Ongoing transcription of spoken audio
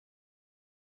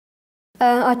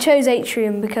I chose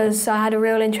Atrium because I had a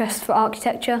real interest for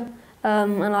architecture,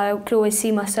 and I could always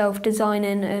see myself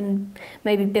designing and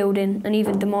maybe building and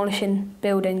even demolishing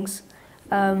buildings.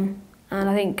 And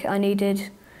I think I needed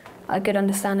a good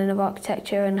understanding of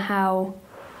architecture and how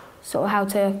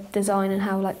to design and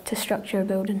how to structure a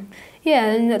building. Yeah,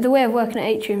 and the way of working at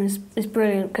Atrium is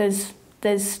brilliant because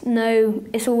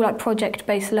it's all like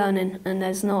project-based learning, and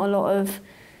there's not a lot of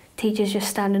teachers just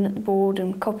standing at the board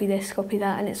and copy this, copy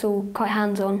that, and it's all quite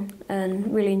hands-on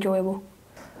and really enjoyable.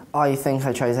 I think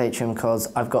I chose Atrium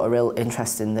because I've got a real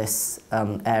interest in this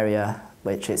area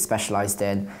which it's specialised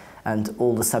in, and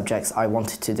all the subjects I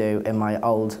wanted to do in my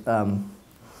old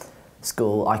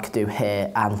school I could do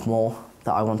here, and more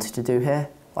that I wanted to do here,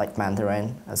 like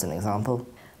Mandarin as an example.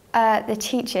 The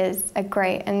teachers are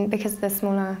great, and because of the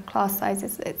smaller class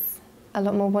sizes it's a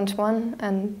lot more one-to-one,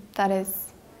 and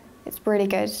it's really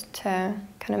good to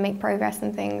kind of make progress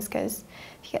in things, because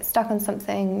if you get stuck on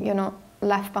something, you're not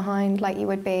left behind like you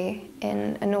would be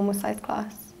in a normal sized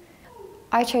class.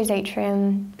 I chose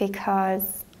Atrium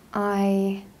because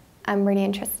I am really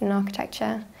interested in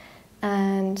architecture,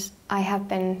 and I have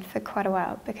been for quite a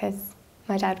while because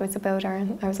my dad was a builder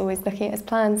and I was always looking at his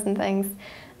plans and things,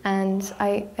 and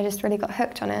I just really got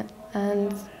hooked on it.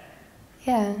 And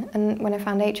yeah, and when I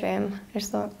found Atrium, I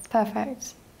just thought, it's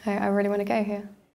perfect. I really want to go here.